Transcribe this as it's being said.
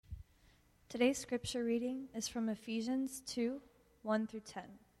Today's scripture reading is from Ephesians 2, 1 through 10.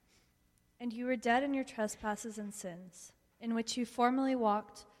 And you were dead in your trespasses and sins, in which you formerly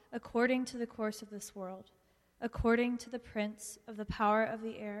walked according to the course of this world, according to the prince of the power of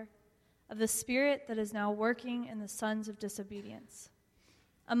the air, of the spirit that is now working in the sons of disobedience.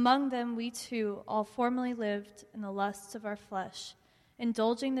 Among them we too all formerly lived in the lusts of our flesh,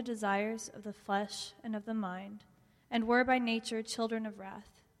 indulging the desires of the flesh and of the mind, and were by nature children of wrath,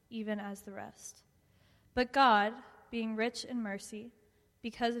 even as the rest. But God, being rich in mercy,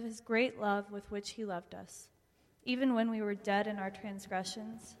 because of his great love with which he loved us, even when we were dead in our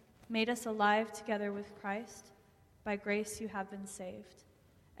transgressions, made us alive together with Christ. By grace you have been saved,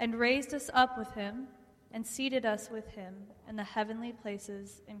 and raised us up with him, and seated us with him in the heavenly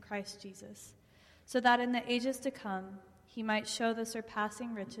places in Christ Jesus, so that in the ages to come he might show the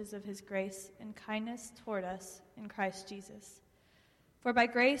surpassing riches of his grace and kindness toward us in Christ Jesus. For by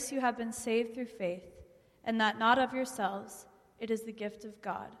grace you have been saved through faith, and that not of yourselves, it is the gift of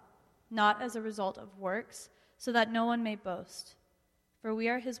God, not as a result of works, so that no one may boast. For we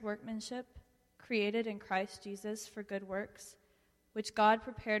are his workmanship, created in Christ Jesus for good works, which God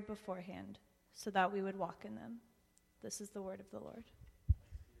prepared beforehand, so that we would walk in them. This is the word of the Lord.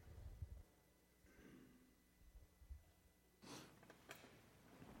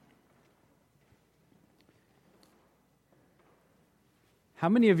 How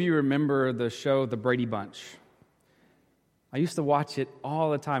many of you remember the show The Brady Bunch? I used to watch it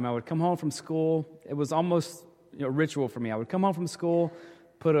all the time. I would come home from school. It was almost a ritual for me. I would come home from school,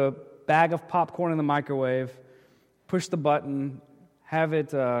 put a bag of popcorn in the microwave, push the button, have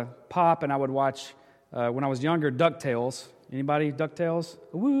it pop, and I would watch, when I was younger, DuckTales. Anybody DuckTales?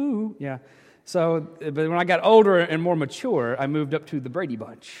 Woo! Yeah. So, but when I got older and more mature, I moved up to The Brady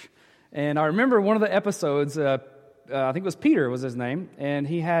Bunch. And I remember one of the episodes, I think it was Peter was his name, and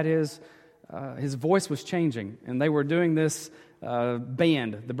he had his voice was changing, and they were doing this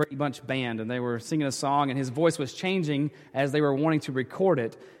band, the Brady Bunch band, and they were singing a song, and his voice was changing as they were wanting to record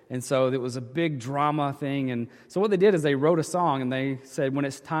it, and so it was a big drama thing, and so what they did is they wrote a song, and they said, when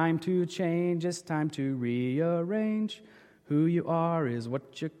it's time to change, it's time to rearrange. Who you are is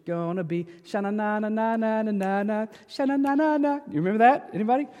what you're gonna be. Sha-na-na-na-na-na-na-na, sha-na-na-na-na. You remember that?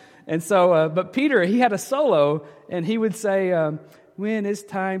 Anybody? And so, but Peter, he had a solo, and he would say, when it's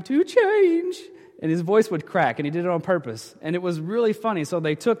time to change, and his voice would crack, and he did it on purpose. And it was really funny. So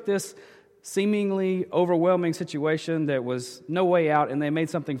they took this seemingly overwhelming situation that was no way out, and they made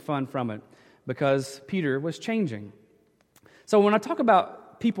something fun from it, because Peter was changing. So when I talk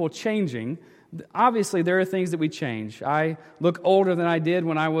about people changing, obviously, there are things that we change. I look older than I did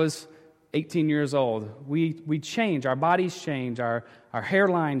when I was 18 years old. We change. Our bodies change. Our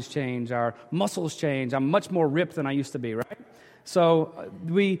hairlines change. Our muscles change. I'm much more ripped than I used to be, right? So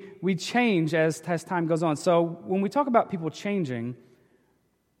we change as time goes on. So when we talk about people changing,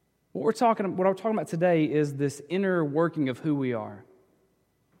 what I'm talking about today is this inner working of who we are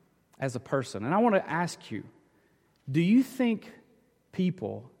as a person. And I want to ask you, do you think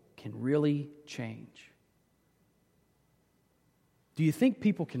people can really change? Do you think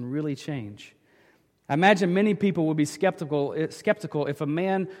people can really change? I imagine many people would be skeptical if a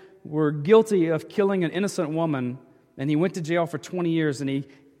man were guilty of killing an innocent woman and he went to jail for 20 years and he,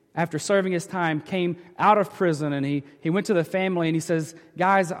 after serving his time, came out of prison and he went to the family and he says,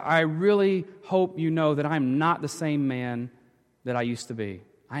 guys, I really hope you know that I'm not the same man that I used to be.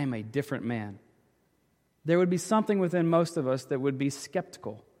 I am a different man. There would be something within most of us that would be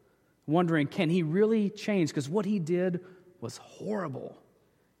skeptical, wondering, can he really change? Because what he did was horrible.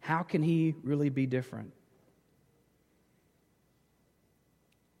 How can he really be different?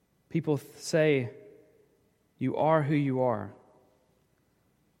 People say, you are who you are.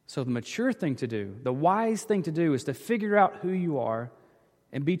 So the mature thing to do, the wise thing to do, is to figure out who you are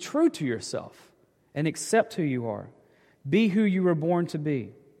and be true to yourself and accept who you are. Be who you were born to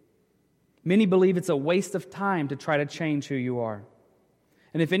be. Many believe it's a waste of time to try to change who you are.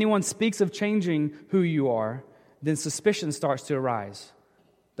 And if anyone speaks of changing who you are, then suspicion starts to arise.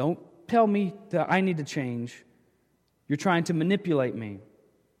 Don't tell me that I need to change. You're trying to manipulate me.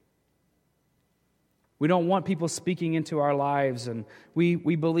 We don't want people speaking into our lives, and we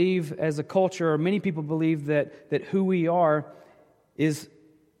believe as a culture, or many people believe that who we are is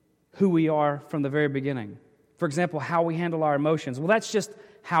who we are from the very beginning. For example, how we handle our emotions. Well, that's just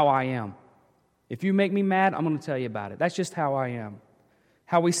how I am. If you make me mad, I'm going to tell you about it. That's just how I am.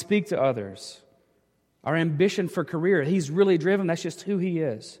 How we speak to others. Our ambition for career. He's really driven. That's just who he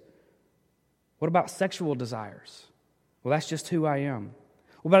is. What about sexual desires? Well, that's just who I am.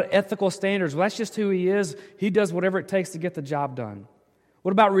 What about ethical standards? Well, that's just who he is. He does whatever it takes to get the job done.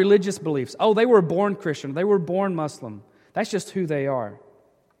 What about religious beliefs? Oh, they were born Christian. They were born Muslim. That's just who they are.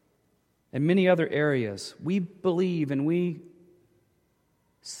 In many other areas, we believe and we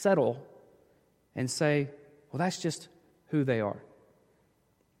settle and say, well, that's just who they are.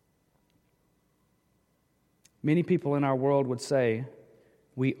 Many people in our world would say,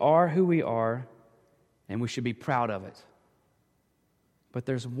 we are who we are, and we should be proud of it. But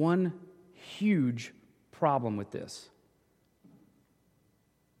there's one huge problem with this.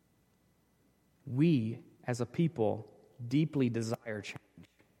 We, as a people, deeply desire change.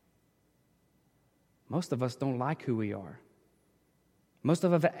 Most of us don't like who we are. Most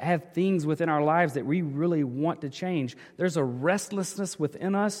of us have things within our lives that we really want to change. There's a restlessness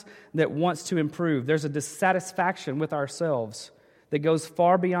within us that wants to improve. There's a dissatisfaction with ourselves that goes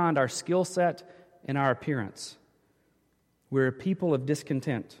far beyond our skill set and our appearance. We're a people of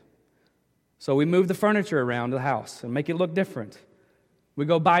discontent. So we move the furniture around the house and make it look different. We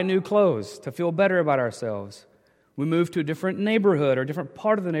go buy new clothes to feel better about ourselves. We move to a different neighborhood or a different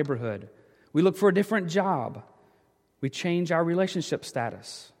part of the neighborhood. We look for a different job. We change our relationship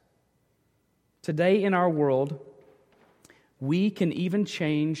status. Today in our world, we can even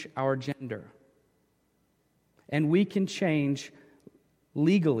change our gender. And we can change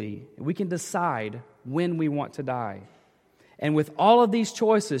legally. We can decide when we want to die. And with all of these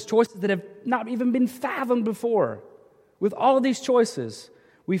choices that have not even been fathomed before, with all of these choices,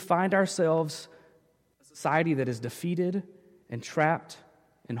 we find ourselves a society that is defeated and trapped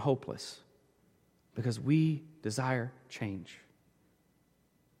and hopeless because we desire change.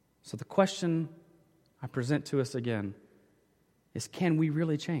 So the question I present to us again is, can we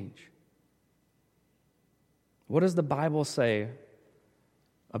really change? What does the Bible say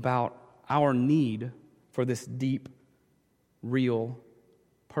about our need for this deep, real,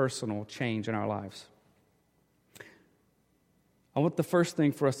 personal change in our lives? I want the first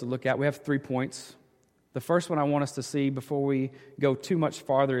thing for us to look at. We have 3 points. The first one I want us to see before we go too much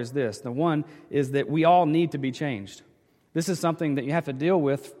farther is this. The one is that we all need to be changed. This is something that you have to deal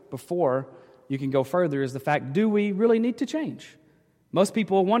with before you can go further, is the fact, do we really need to change? Most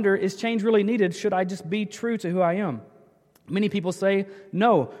people wonder, is change really needed? Should I just be true to who I am? Many people say,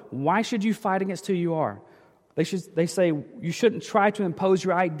 no. Why should you fight against who you are? They say you shouldn't try to impose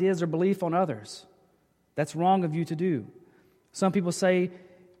your ideas or belief on others. That's wrong of you to do. Some people say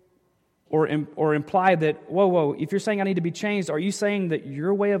or imply that, whoa, if you're saying I need to be changed, are you saying that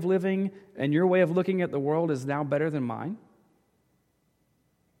your way of living and your way of looking at the world is now better than mine?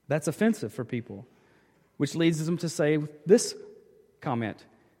 That's offensive for people, which leads them to say this comment: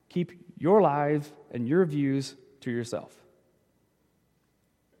 keep your life and your views to yourself.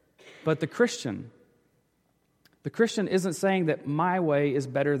 But the Christian isn't saying that my way is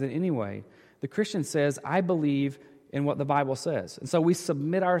better than any way. The Christian says, I believe in what the Bible says. And so we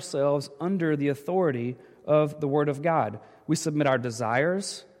submit ourselves under the authority of the Word of God. We submit our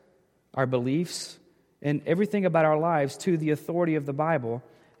desires, our beliefs, and everything about our lives to the authority of the Bible.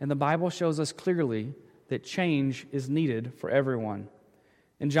 And the Bible shows us clearly that change is needed for everyone.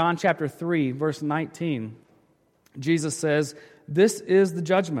 In John chapter 3, verse 19, Jesus says, "This is the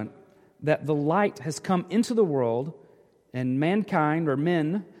judgment, that the light has come into the world, and mankind," or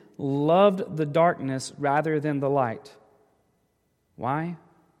men, "loved the darkness rather than the light." Why?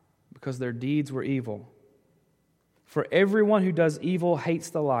 Because their deeds were evil. For everyone who does evil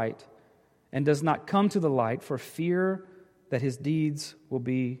hates the light and does not come to the light for fear that his deeds will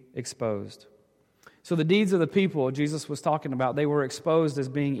be exposed. So the deeds of the people Jesus was talking about, they were exposed as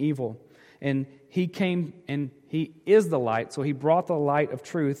being evil. And he came and he is the light, so he brought the light of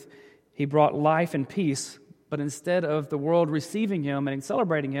truth. He brought life and peace. But instead of the world receiving him and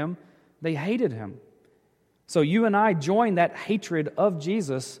celebrating him, they hated him. So you and I join that hatred of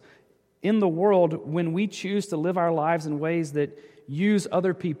Jesus in the world when we choose to live our lives in ways that use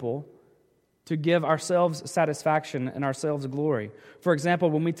other people to give ourselves satisfaction and ourselves glory. For example,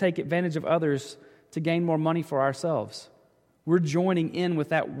 when we take advantage of others to gain more money for ourselves, we're joining in with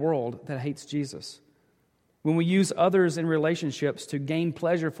that world that hates Jesus. When we use others in relationships to gain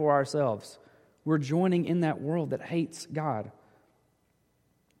pleasure for ourselves, we're joining in that world that hates God.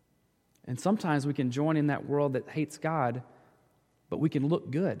 And sometimes we can join in that world that hates God, but we can look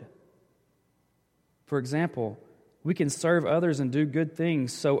good. For example, we can serve others and do good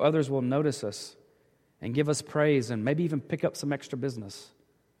things so others will notice us and give us praise and maybe even pick up some extra business.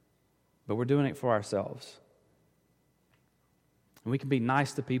 But we're doing it for ourselves. And we can be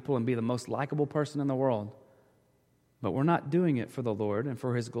nice to people and be the most likable person in the world. But we're not doing it for the Lord and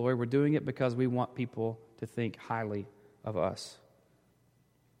for His glory. We're doing it because we want people to think highly of us.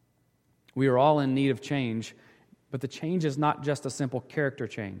 We are all in need of change. But the change is not just a simple character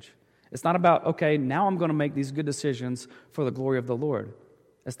change. It's not about, okay, now I'm going to make these good decisions for the glory of the Lord.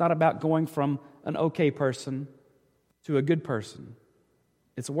 It's not about going from an okay person to a good person.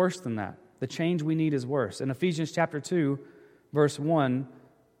 It's worse than that. The change we need is worse. In Ephesians chapter 2, verse 1,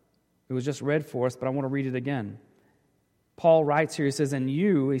 it was just read for us, but I want to read it again. Paul writes here, he says, and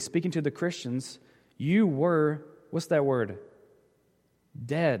you, he's speaking to the Christians, you were, what's that word?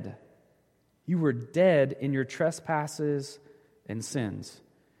 Dead. You were dead in your trespasses and sins.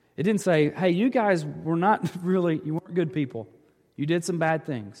 It didn't say, hey, you guys were not really, you weren't good people. You did some bad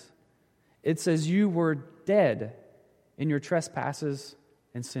things. It says you were dead in your trespasses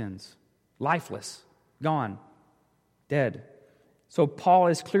and sins. Lifeless, gone, dead. So Paul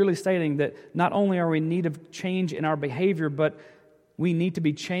is clearly stating that not only are we in need of change in our behavior, but we need to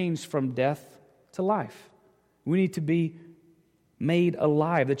be changed from death to life. We need to be made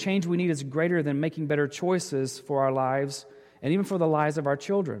alive. The change we need is greater than making better choices for our lives and even for the lives of our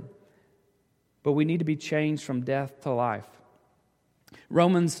children. But we need to be changed from death to life.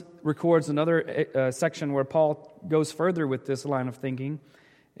 Romans records another section where Paul goes further with this line of thinking.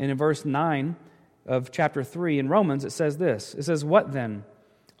 And in verse 9 of chapter 3 in Romans, it says this. It says, what then?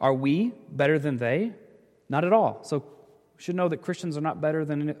 Are we better than they? Not at all. So we should know that Christians are not better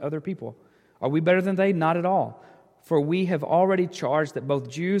than other people. Are we better than they? Not at all. For we have already charged that both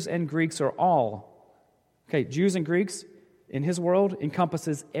Jews and Greeks are all. Okay, Jews and Greeks in his world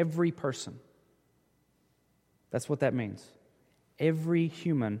encompasses every person. That's what that means. Every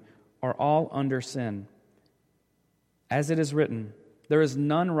human are all under sin. As it is written, there is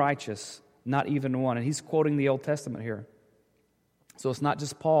none righteous, not even one. And he's quoting the Old Testament here. So it's not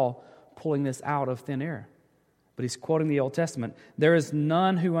just Paul pulling this out of thin air, but he's quoting the Old Testament. There is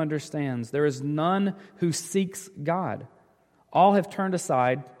none who understands. There is none who seeks God. All have turned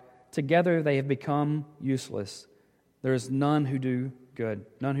aside. Together they have become useless. There is none who do good,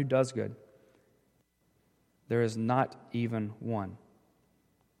 none who does good. There is not even one.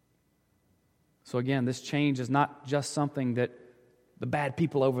 So again, this change is not just something that the bad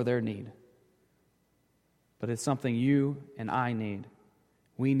people over there need, but it's something you and I need.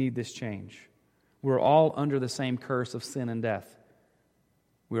 We need this change. We're all under the same curse of sin and death.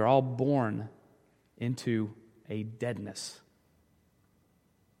 We're all born into a deadness.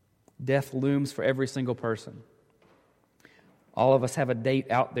 Death looms for every single person. All of us have a date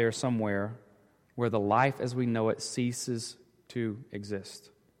out there somewhere where the life as we know it ceases to exist.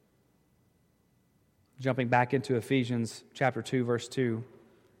 Jumping back into Ephesians chapter 2, verse 2,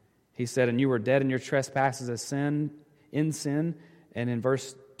 he said, and you were dead in your trespasses in sin. And in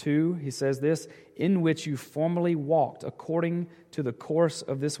verse 2, he says this, in which you formerly walked according to the course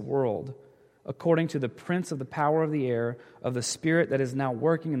of this world, according to the prince of the power of the air, of the spirit that is now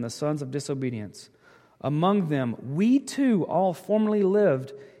working in the sons of disobedience. Among them, we too all formerly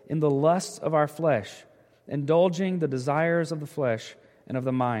lived in the lusts of our flesh, indulging the desires of the flesh and of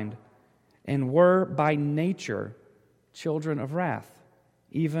the mind, and were by nature children of wrath,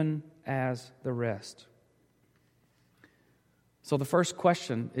 even as the rest. So the first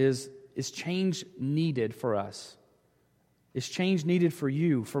question is change needed for us? Is change needed for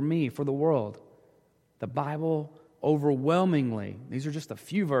you, for me, for the world? The Bible overwhelmingly, these are just a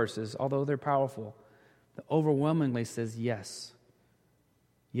few verses, although they're powerful, overwhelmingly says yes.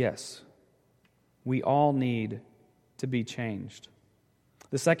 Yes. We all need to be changed.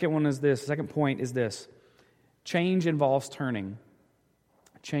 The second one is this. The second point is this. Change involves turning.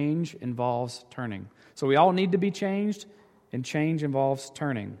 Change involves turning. So we all need to be changed, and change involves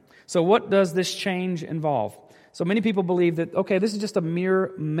turning. So what does this change involve? So many people believe that, okay, this is just a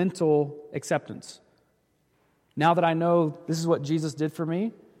mere mental acceptance. Now that I know this is what Jesus did for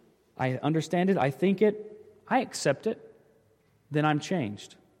me, I understand it, I think it, I accept it, then I'm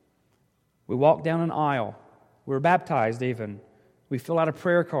changed. We walk down an aisle. We're baptized even. We fill out a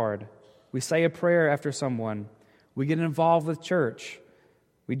prayer card. We say a prayer after someone. We get involved with church.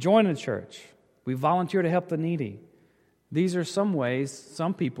 We join a church. We volunteer to help the needy. These are some ways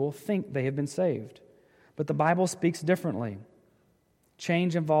some people think they have been saved. But the Bible speaks differently.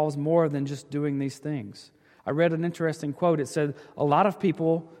 Change involves more than just doing these things. I read an interesting quote. It said, a lot of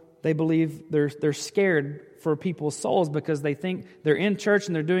people, they believe they're scared for people's souls because they think they're in church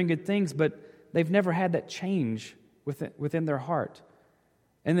and they're doing good things, but they've never had that change within their heart.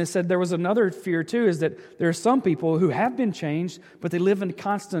 And they said there was another fear too, is that there are some people who have been changed, but they live in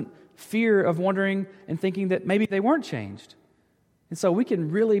constant fear of wondering and thinking that maybe they weren't changed. And so we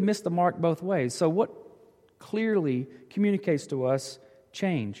can really miss the mark both ways. So what clearly communicates to us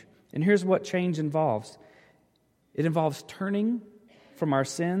change? And here's what change involves. It involves turning from our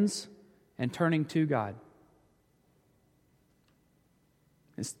sins and turning to God.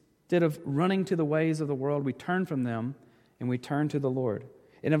 Instead of running to the ways of the world, we turn from them and we turn to the Lord.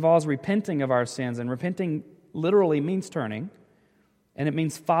 It involves repenting of our sins, and repenting literally means turning, and it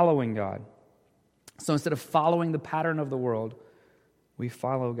means following God. So instead of following the pattern of the world, we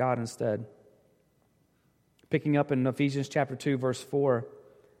follow God instead. Picking up in Ephesians chapter 2, verse 4,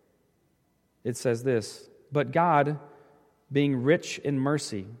 it says this, "But God, being rich in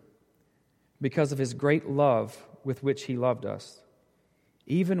mercy, because of his great love with which he loved us,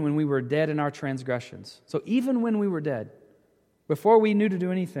 even when we were dead in our transgressions." So even when we were dead, before we knew to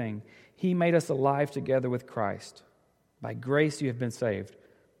do anything, he made us alive together with Christ. By grace you have been saved,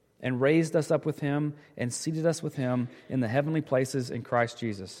 and raised us up with him, and seated us with him in the heavenly places in Christ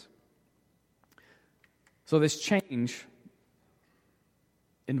Jesus. So this change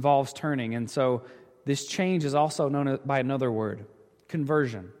involves turning, and so this change is also known by another word,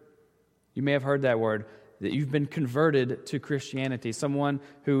 conversion. You may have heard that word, that you've been converted to Christianity. Someone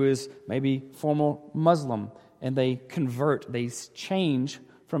who is maybe former Muslim, and they convert, they change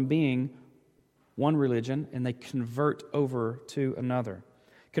from being one religion, and they convert over to another.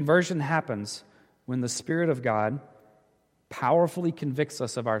 Conversion happens when the Spirit of God powerfully convicts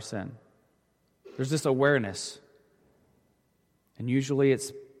us of our sin. There's this awareness, and usually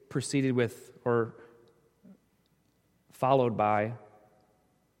it's preceded with or followed by,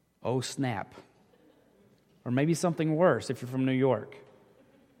 "Oh snap," or maybe something worse if you're from New York.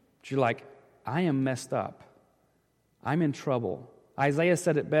 But you're like, "I am messed up. I'm in trouble." Isaiah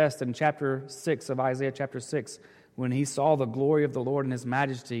said it best in chapter 6 of Isaiah chapter 6, when he saw the glory of the Lord and his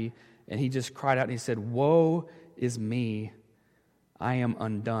majesty, and he just cried out and he said, "Woe is me, I am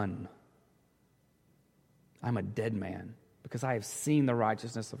undone. I'm a dead man, because I have seen the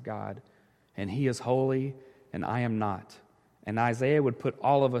righteousness of God, and he is holy, and I am not." And Isaiah would put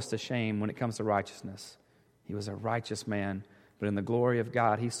all of us to shame when it comes to righteousness. He was a righteous man, but in the glory of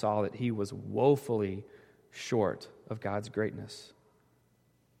God, he saw that he was woefully short of God's greatness.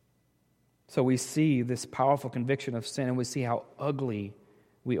 So we see this powerful conviction of sin, and we see how ugly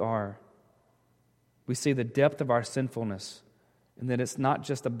we are. We see the depth of our sinfulness, and that it's not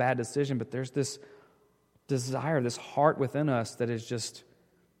just a bad decision, but there's this desire, this heart within us that is just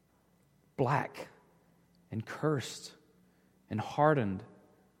black and cursed and hardened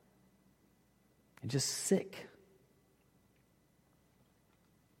and just sick.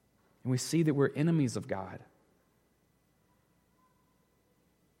 And we see that we're enemies of God.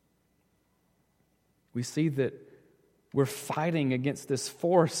 We see that we're fighting against this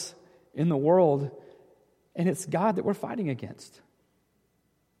force in the world, and it's God that we're fighting against.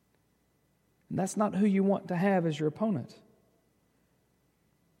 And that's not who you want to have as your opponent.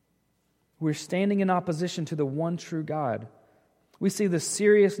 We're standing in opposition to the one true God. We see the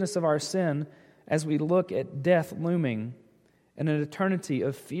seriousness of our sin as we look at death looming and an eternity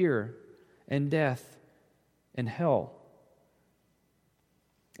of fear and death and hell.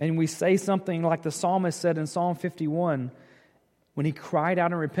 And we say something like the psalmist said in Psalm 51, when he cried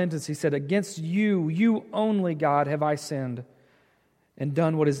out in repentance, he said, "Against you, you only, God, have I sinned and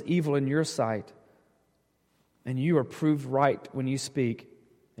done what is evil in your sight. And you are proved right when you speak,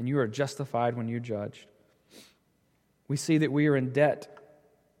 and you are justified when you judge." We see that we are in debt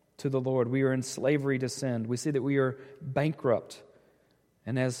to the Lord. We are in slavery to sin. We see that we are bankrupt.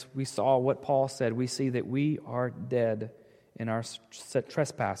 And as we saw what Paul said, we see that we are dead in our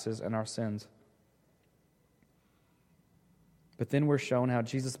trespasses and our sins. But then we're shown how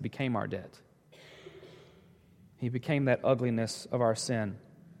Jesus became our debt. He became that ugliness of our sin.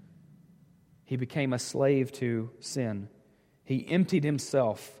 He became a slave to sin. He emptied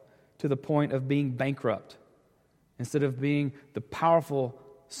himself to the point of being bankrupt. Instead of being the powerful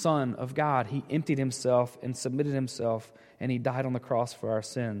Son of God, he emptied himself and submitted himself, and he died on the cross for our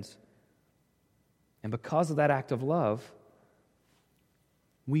sins. And because of that act of love,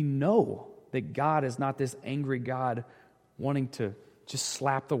 we know that God is not this angry God wanting to just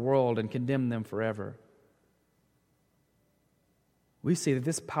slap the world and condemn them forever. We see that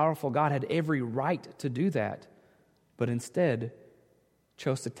this powerful God had every right to do that, but instead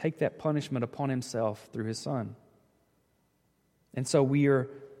chose to take that punishment upon himself through his Son. And so we are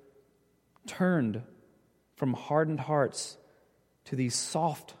turned from hardened hearts to these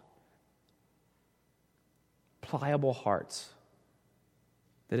soft, pliable hearts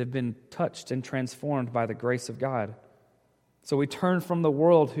that have been touched and transformed by the grace of God. So we turn from the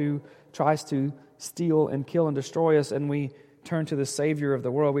world who tries to steal and kill and destroy us, and we turn to the Savior of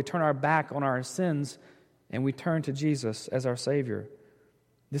the world. We turn our back on our sins, and we turn to Jesus as our Savior.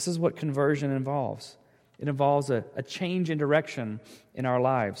 This is what conversion involves. It involves a change in direction in our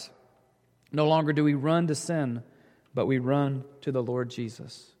lives. No longer do we run to sin, but we run to the Lord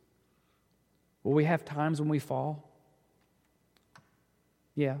Jesus. Will we have times when we fall?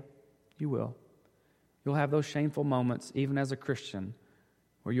 Yeah, you will. You'll have those shameful moments, even as a Christian,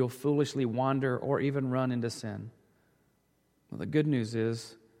 where you'll foolishly wander or even run into sin. Well, the good news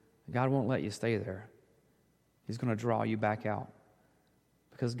is God won't let you stay there. He's going to draw you back out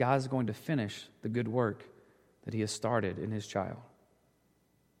because God is going to finish the good work that He has started in His child.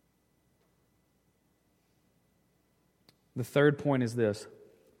 The third point is this.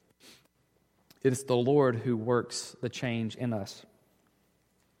 It is the Lord who works the change in us.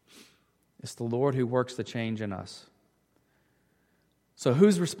 It's the Lord who works the change in us. So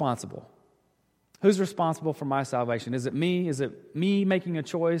who's responsible? Who's responsible for my salvation? Is it me? Is it me making a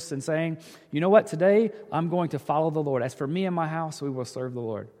choice and saying, you know what, today I'm going to follow the Lord. As for me and my house, we will serve the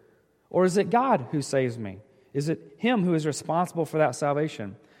Lord. Or is it God who saves me? Is it Him who is responsible for that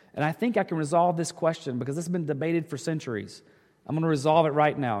salvation? And I think I can resolve this question because this has been debated for centuries. I'm going to resolve it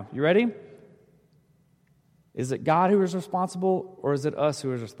right now. You ready? Is it God who is responsible or is it us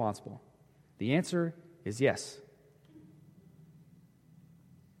who is responsible? The answer is yes.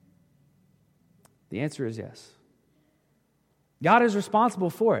 The answer is yes. God is responsible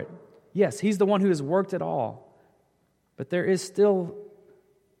for it. Yes, He's the one who has worked it all. But there is still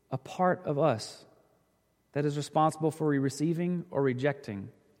a part of us that is responsible for receiving or rejecting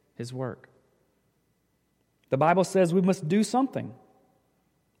His work. The Bible says we must do something,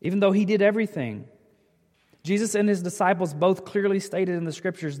 even though He did everything. Jesus and His disciples both clearly stated in the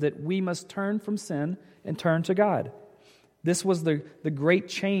Scriptures that we must turn from sin and turn to God. This was the great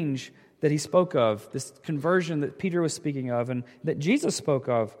change that He spoke of, this conversion that Peter was speaking of, and that Jesus spoke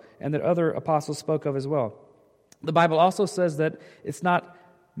of, and that other apostles spoke of as well. The Bible also says that it's not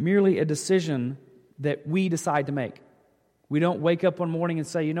merely a decision that we decide to make. We don't wake up one morning and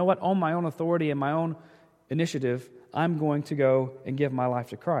say, you know what, on my own authority and my own initiative, I'm going to go and give my life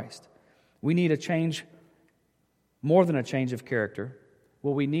to Christ. We need a change, more than a change of character.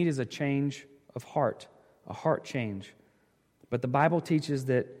 What we need is a change of heart, a heart change. But the Bible teaches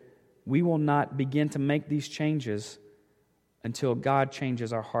that we will not begin to make these changes until God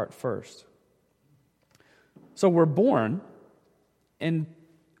changes our heart first. So we're born, and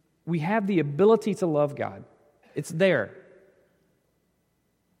we have the ability to love God. It's there.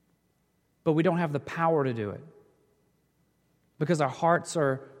 But we don't have the power to do it because our hearts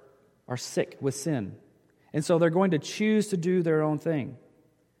are sick with sin. And so they're going to choose to do their own thing.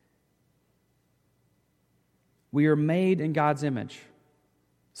 We are made in God's image.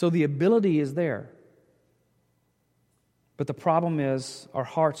 So the ability is there. But the problem is our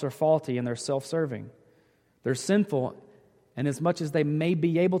hearts are faulty and they're self-serving. They're sinful, and as much as they may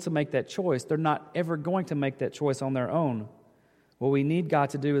be able to make that choice, they're not ever going to make that choice on their own. What we need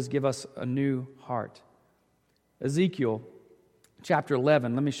God to do is give us a new heart. Ezekiel chapter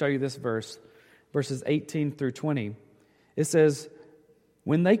 11, let me show you this verse, verses 18 through 20. It says,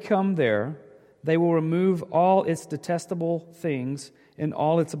 when they come there, they will remove all its detestable things and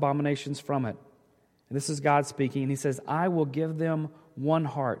all its abominations from it. And this is God speaking, and He says, I will give them one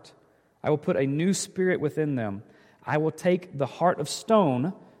heart. I will put a new spirit within them. I will take the heart of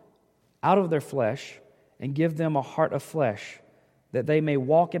stone out of their flesh and give them a heart of flesh, that they may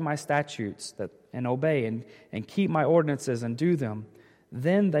walk in my statutes and obey and keep my ordinances and do them.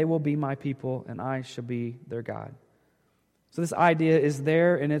 Then they will be my people, and I shall be their God. So this idea is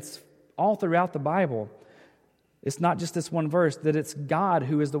there, and it's all throughout the Bible. It's not just this one verse, that it's God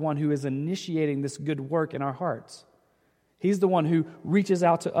who is the one who is initiating this good work in our hearts. He's the one who reaches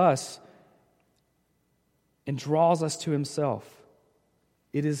out to us and draws us to Himself.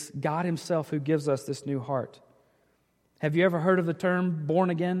 It is God Himself who gives us this new heart. Have you ever heard of the term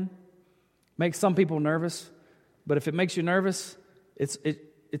born again? Makes some people nervous, but if it makes you nervous,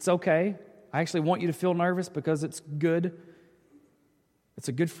 it's okay. I actually want you to feel nervous because it's good. It's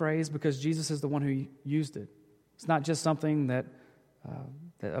a good phrase because Jesus is the one who used it. It's not just something that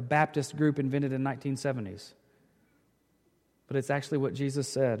a Baptist group invented in the 1970s, but it's actually what Jesus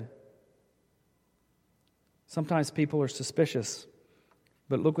said. Sometimes people are suspicious,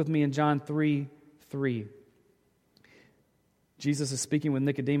 but look with me in John 3:3. Jesus is speaking with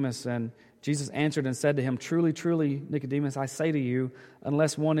Nicodemus, and Jesus answered and said to him, truly, truly, Nicodemus, I say to you,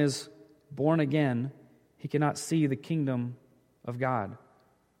 unless one is born again, he cannot see the kingdom of God.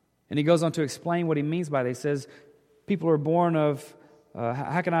 And he goes on to explain what he means by that. He says, people are born of,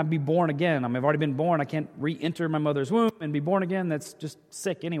 how can I be born again? I've already been born. I can't re-enter my mother's womb and be born again. That's just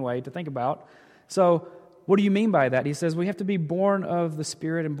sick anyway to think about. So what do you mean by that? He says, we have to be born of the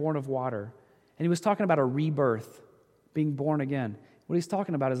Spirit and born of water. And he was talking about a rebirth, being born again. What he's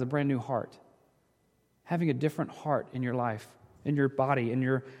talking about is a brand new heart. having a different heart in your life, in your body, in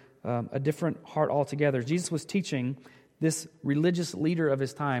your a different heart altogether. Jesus was teaching this religious leader of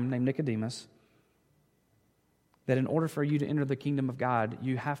his time named Nicodemus that in order for you to enter the kingdom of God,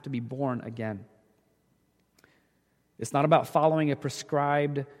 you have to be born again. It's not about following a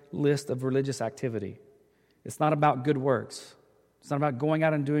prescribed list of religious activity. It's not about good works. It's not about going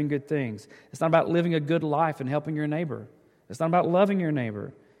out and doing good things. It's not about living a good life and helping your neighbor. It's not about loving your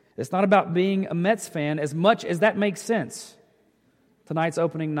neighbor. It's not about being a Mets fan, as much as that makes sense. Tonight's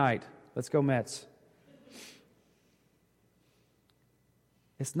opening night. Let's go Mets.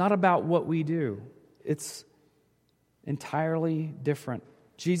 It's not about what we do. It's entirely different.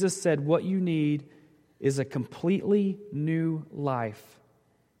 Jesus said what you need is a completely new life.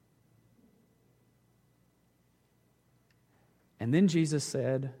 And then Jesus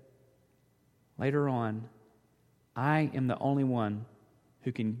said later on, I am the only one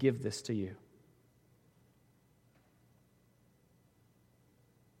who can give this to you.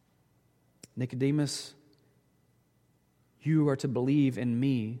 Nicodemus, you are to believe in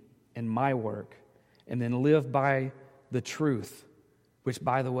me and my work, and then live by the truth, which,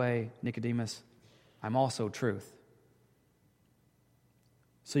 by the way, Nicodemus, I'm also truth.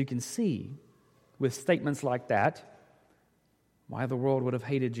 So you can see, with statements like that, why the world would have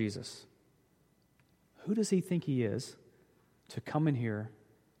hated Jesus. Who does he think he is to come in here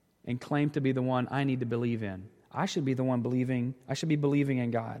and claim to be the one I need to believe in? I should be the one believing, I should be believing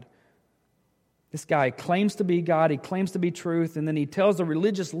in God. This guy claims to be God, he claims to be truth, and then he tells the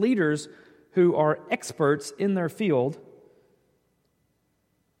religious leaders who are experts in their field,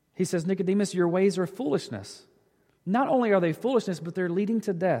 he says, Nicodemus, your ways are foolishness. Not only are they foolishness, but they're leading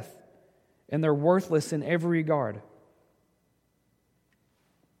to death, and they're worthless in every regard.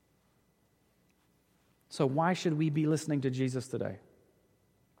 So why should we be listening to Jesus today?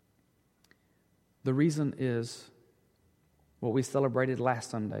 The reason is what we celebrated last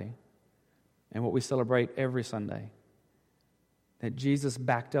Sunday and what we celebrate every Sunday, that Jesus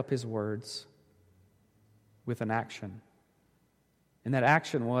backed up his words with an action. And that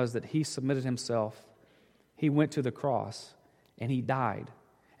action was that he submitted himself, he went to the cross, and he died.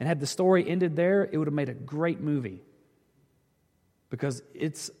 And had the story ended there, it would have made a great movie, because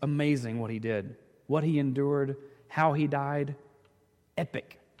it's amazing what he did. What he endured, how he died,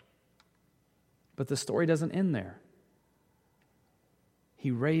 epic. But the story doesn't end there.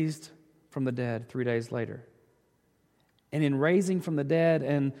 He raised from the dead 3 days later. And in raising from the dead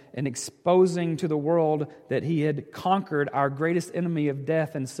and exposing to the world that he had conquered our greatest enemy of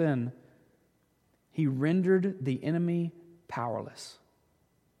death and sin, he rendered the enemy powerless.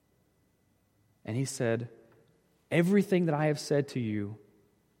 And he said, everything that I have said to you,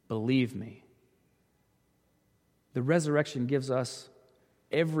 believe me. The resurrection gives us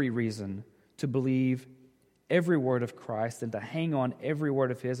every reason to believe every word of Christ and to hang on every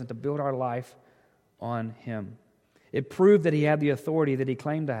word of his and to build our life on him. It proved that he had the authority that he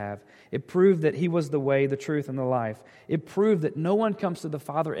claimed to have. It proved that he was the way, the truth, and the life. It proved that no one comes to the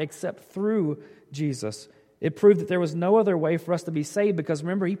Father except through Jesus. It proved that there was no other way for us to be saved, because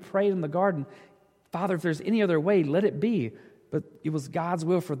remember, he prayed in the garden, Father, if there's any other way, let it be. But it was God's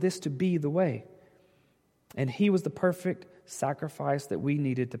will for this to be the way. And he was the perfect sacrifice that we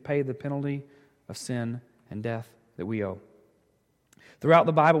needed to pay the penalty of sin and death that we owe. Throughout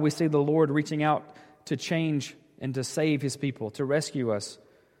the Bible, we see the Lord reaching out to change and to save his people, to rescue us.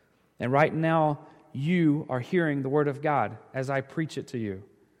 And right now, you are hearing the word of God as I preach it to you.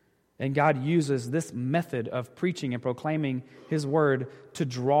 And God uses this method of preaching and proclaiming his word to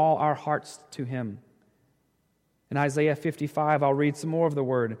draw our hearts to him. In Isaiah 55, I'll read some more of the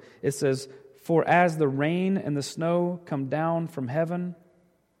word. It says, for as the rain and the snow come down from heaven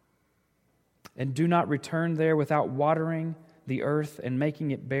and do not return there without watering the earth and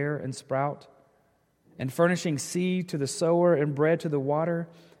making it bear and sprout, and furnishing seed to the sower and bread to the water,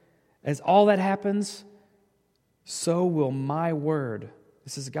 as all that happens, so will my word,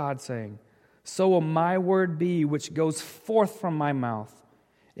 this is God saying, so will my word be which goes forth from my mouth,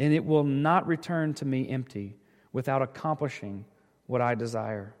 and it will not return to me empty, without accomplishing what I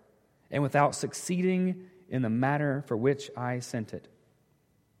desire, and without succeeding in the matter for which I sent it.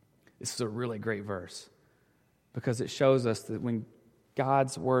 This is a really great verse, because it shows us that when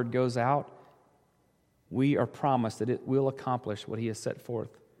God's word goes out, we are promised that it will accomplish what he has set forth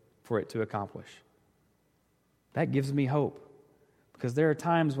for it to accomplish. That gives me hope, because there are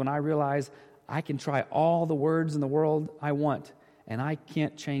times when I realize I can try all the words in the world I want, and I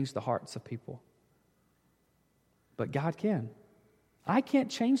can't change the hearts of people. But God can. I can't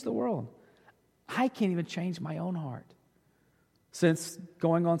change the world. I can't even change my own heart. Since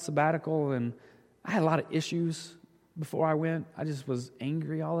going on sabbatical and I had a lot of issues before I went. I just was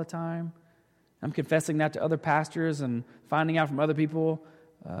angry all the time. I'm confessing that to other pastors and finding out from other people,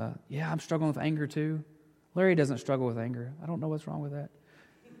 I'm struggling with anger too. Larry doesn't struggle with anger. I don't know what's wrong with that.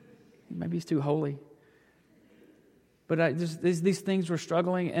 Maybe he's too holy. But these things were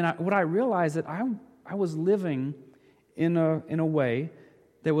struggling, and what I realized that I was living in a way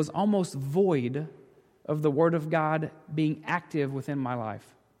that was almost void of the Word of God being active within my life.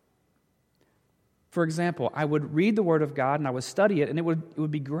 For example, I would read the Word of God and I would study it, and it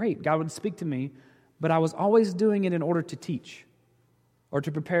would be great. God would speak to me, but I was always doing it in order to teach or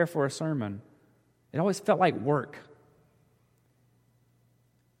to prepare for a sermon. It always felt like work.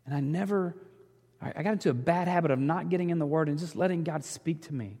 And I got into a bad habit of not getting in the Word and just letting God speak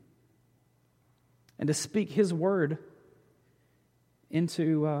to me. And to speak His Word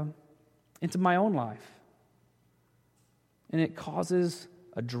into my own life. And it causes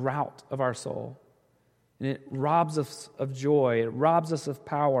a drought of our soul. And it robs us of joy. It robs us of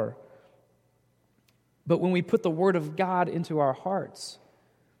power. But when we put the Word of God into our hearts,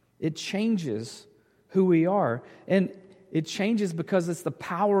 it changes who we are. And it changes because it's the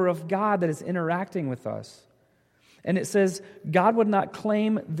power of God that is interacting with us. And it says, God would not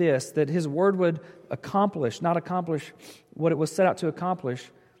claim this, that His Word would not accomplish what it was set out to accomplish.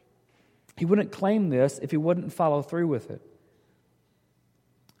 He wouldn't claim this if He wouldn't follow through with it.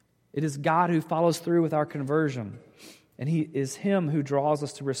 It is God who follows through with our conversion. And He is Him who draws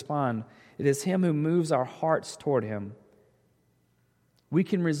us to respond. It is Him who moves our hearts toward Him. We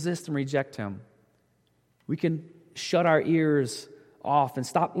can resist and reject Him. We can shut our ears off and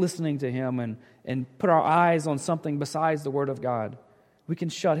stop listening to Him and put our eyes on something besides the Word of God. We can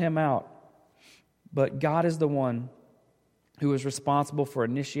shut Him out. But God is the one who is responsible for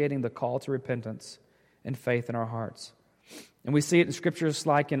initiating the call to repentance and faith in our hearts. And we see it in scriptures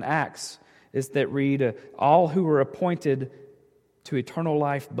like in Acts, is that read, all who were appointed to eternal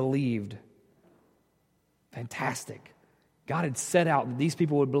life believed. Fantastic. God had set out that these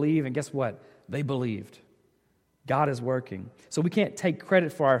people would believe, and guess what? They believed. God is working. So we can't take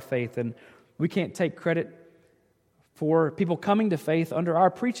credit for our faith, and we can't take credit for people coming to faith under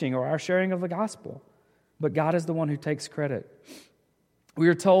our preaching or our sharing of the gospel. But God is the one who takes credit. We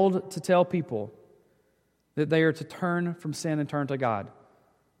are told to tell people that they are to turn from sin and turn to God.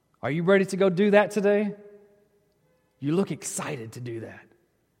 Are you ready to go do that today? You look excited to do that.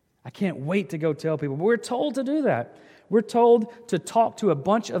 I can't wait to go tell people. But we're told to do that. We're told to talk to a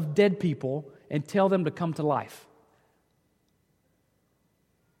bunch of dead people and tell them to come to life.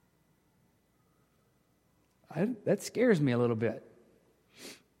 That scares me a little bit.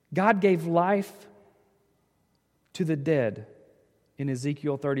 God gave life to the dead in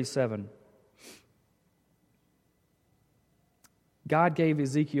Ezekiel 37. God gave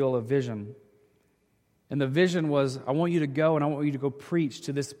Ezekiel a vision. And the vision was, I want you to go and I want you to go preach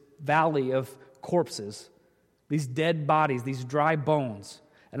to this valley of corpses, these dead bodies, these dry bones.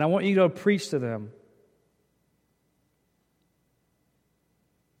 And I want you to go preach to them.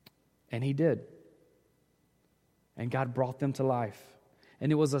 And he did. And God brought them to life.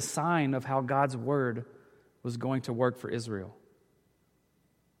 And it was a sign of how God's word was going to work for Israel.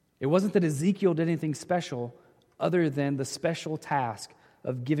 It wasn't that Ezekiel did anything special other than the special task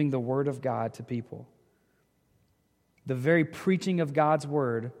of giving the word of God to people. The very preaching of God's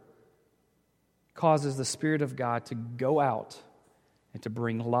word causes the Spirit of God to go out and to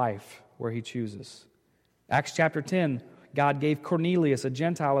bring life where he chooses. Acts chapter 10, God gave Cornelius, a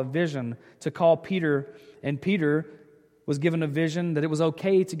Gentile, a vision to call Peter, and Peter was given a vision that it was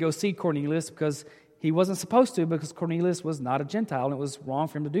okay to go see Cornelius because he wasn't supposed to, because Cornelius was not a Gentile and it was wrong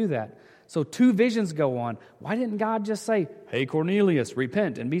for him to do that. So 2 visions go on. Why didn't God just say, hey, Cornelius,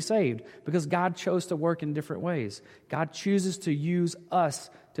 repent and be saved? Because God chose to work in different ways. God chooses to use us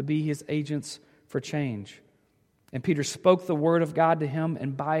to be his agents for change. And Peter spoke the word of God to him,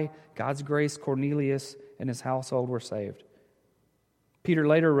 and by God's grace, Cornelius and his household were saved. Peter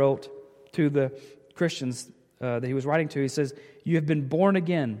later wrote to the Christians that he was writing to, he says, you have been born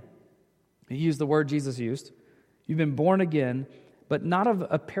again. He used the word Jesus used. You've been born again, but not of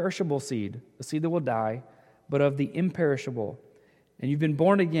a perishable seed, a seed that will die, but of the imperishable. And you've been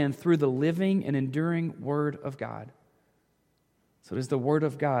born again through the living and enduring word of God. So it is the word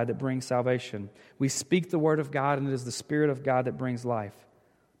of God that brings salvation. We speak the word of God, and it is the Spirit of God that brings life.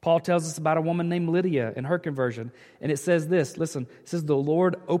 Paul tells us about a woman named Lydia and her conversion. And it says this, listen, it says the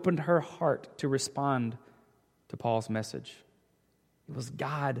Lord opened her heart to respond to Paul's message. It was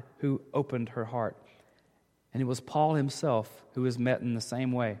God who opened her heart. And it was Paul himself who was met in the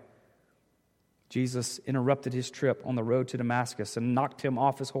same way. Jesus interrupted his trip on the road to Damascus and knocked him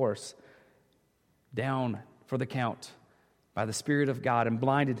off his horse down for the count by the Spirit of God and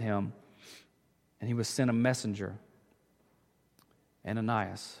blinded him. And he was sent a messenger,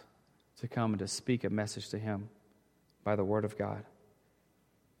 Ananias, to come and to speak a message to him by the word of God.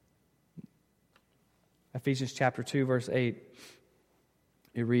 Ephesians chapter 2, verse 8,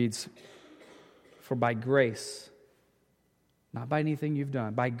 it reads, "For by grace, not by anything you've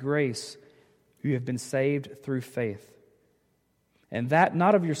done, by grace you have been saved through faith. And that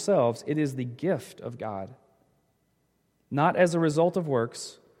not of yourselves, it is the gift of God, not as a result of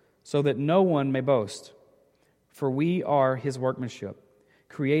works, so that no one may boast. For we are his workmanship,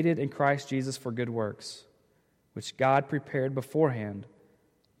 created in Christ Jesus for good works, which God prepared beforehand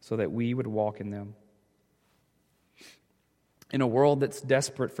so that we would walk in them." In a world that's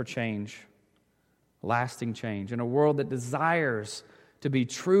desperate for change, lasting change, in a world that desires to be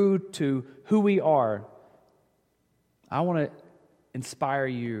true to who we are, I want to inspire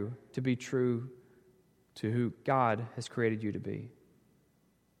you to be true to who God has created you to be.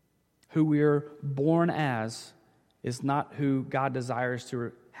 Who we're born as is not who God desires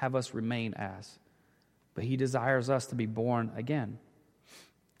to have us remain as, but He desires us to be born again,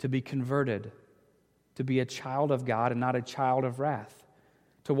 to be converted, to be a child of God and not a child of wrath,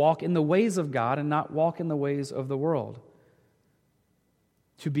 to walk in the ways of God and not walk in the ways of the world,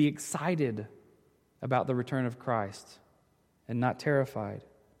 to be excited about the return of Christ and not terrified.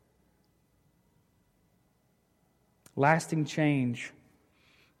 Lasting change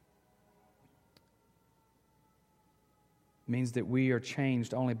means that we are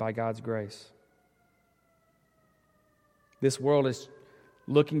changed only by God's grace. This world is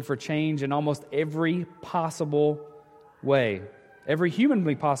looking for change in almost every possible way, every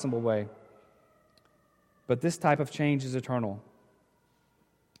humanly possible way. But this type of change is eternal.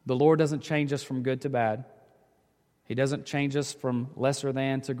 The Lord doesn't change us from good to bad. He doesn't change us from lesser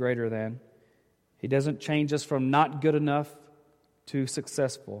than to greater than. He doesn't change us from not good enough to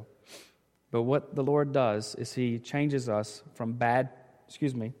successful. But what the Lord does is He changes us from bad,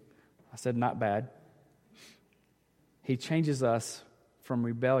 I said not bad. He changes us from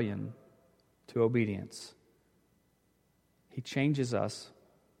rebellion to obedience. He changes us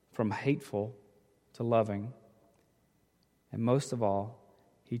from hateful to loving. And most of all,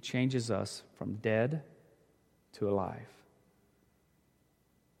 He changes us from dead to alive.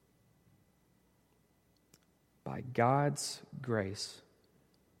 By God's grace,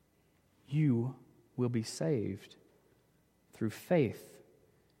 you will be saved through faith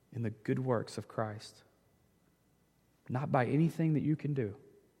in the good works of Christ. Not by anything that you can do,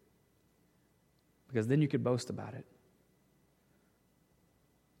 because then you could boast about it.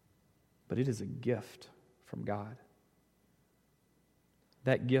 But it is a gift from God.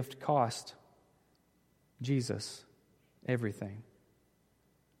 That gift cost Jesus everything.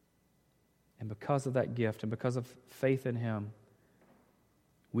 And because of that gift and because of faith in Him,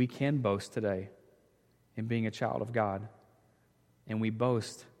 we can boast today in being a child of God. And we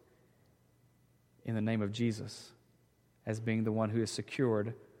boast in the name of Jesus as being the one who is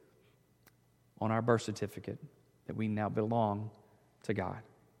secured on our birth certificate that we now belong to God.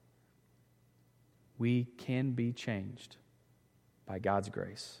 We can be changed by God's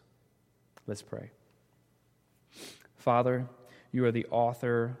grace. Let's pray. Father, You are the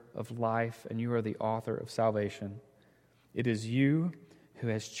author of life and You are the author of salvation. It is You who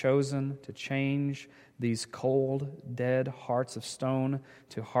has chosen to change these cold, dead hearts of stone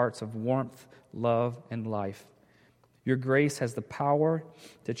to hearts of warmth, love, and life. Your grace has the power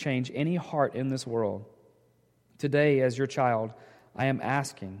to change any heart in this world. Today, as Your child, I am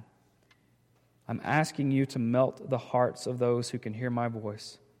asking You to melt the hearts of those who can hear My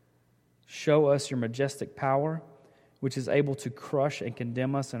voice. Show us Your majestic power, which is able to crush and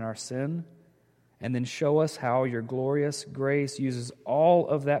condemn us in our sin, and then show us how Your glorious grace uses all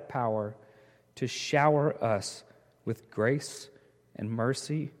of that power to shower us with grace and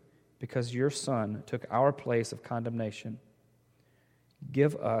mercy because Your Son took our place of condemnation.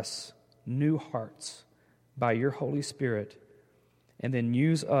 Give us new hearts by Your Holy Spirit, and then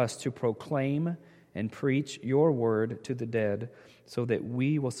use us to proclaim and preach Your word to the dead so that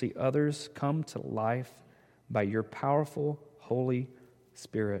we will see others come to life by Your powerful Holy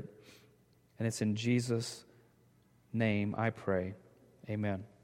Spirit. And it's in Jesus' name I pray. Amen.